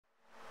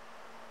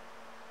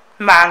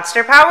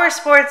Monster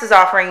Powersports is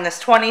offering this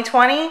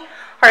 2020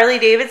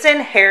 Harley-Davidson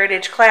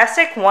Heritage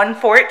Classic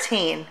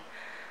 114.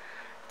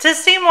 To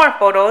see more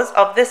photos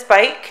of this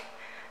bike,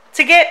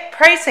 to get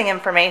pricing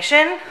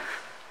information,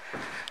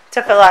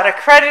 to fill out a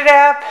credit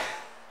app,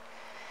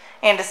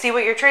 and to see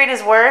what your trade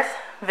is worth,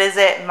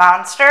 visit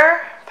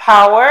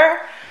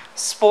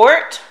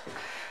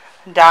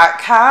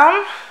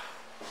monsterpowersport.com.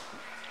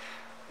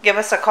 Give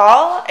us a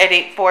call at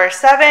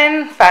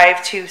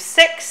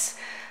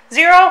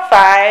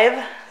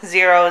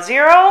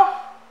 847-526-0500,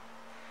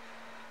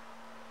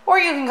 or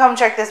you can come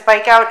check this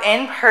bike out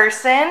in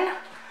person.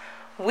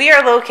 We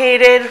are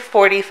located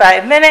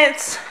 45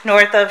 minutes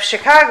north of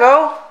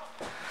Chicago,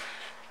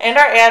 and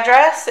our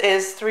address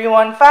is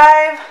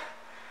 315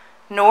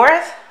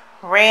 North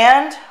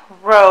Rand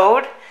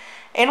Road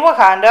in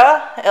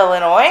Wauconda,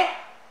 Illinois.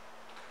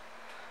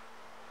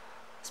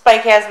 This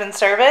bike has been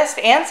serviced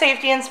and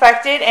safety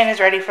inspected and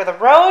is ready for the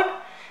road.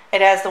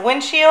 It has the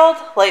windshield,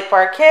 light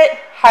bar kit,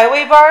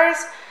 highway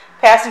bars,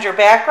 passenger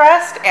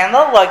backrest, and the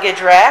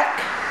luggage rack.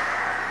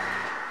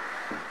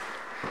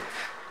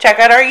 Check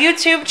out our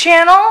YouTube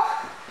channel,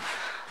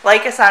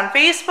 like us on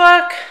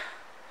Facebook,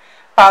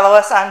 follow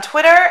us on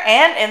Twitter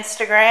and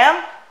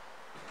Instagram.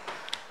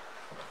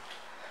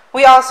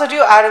 We also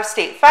do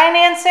out-of-state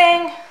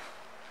financing,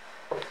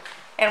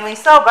 and we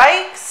sell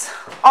bikes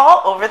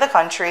all over the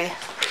country.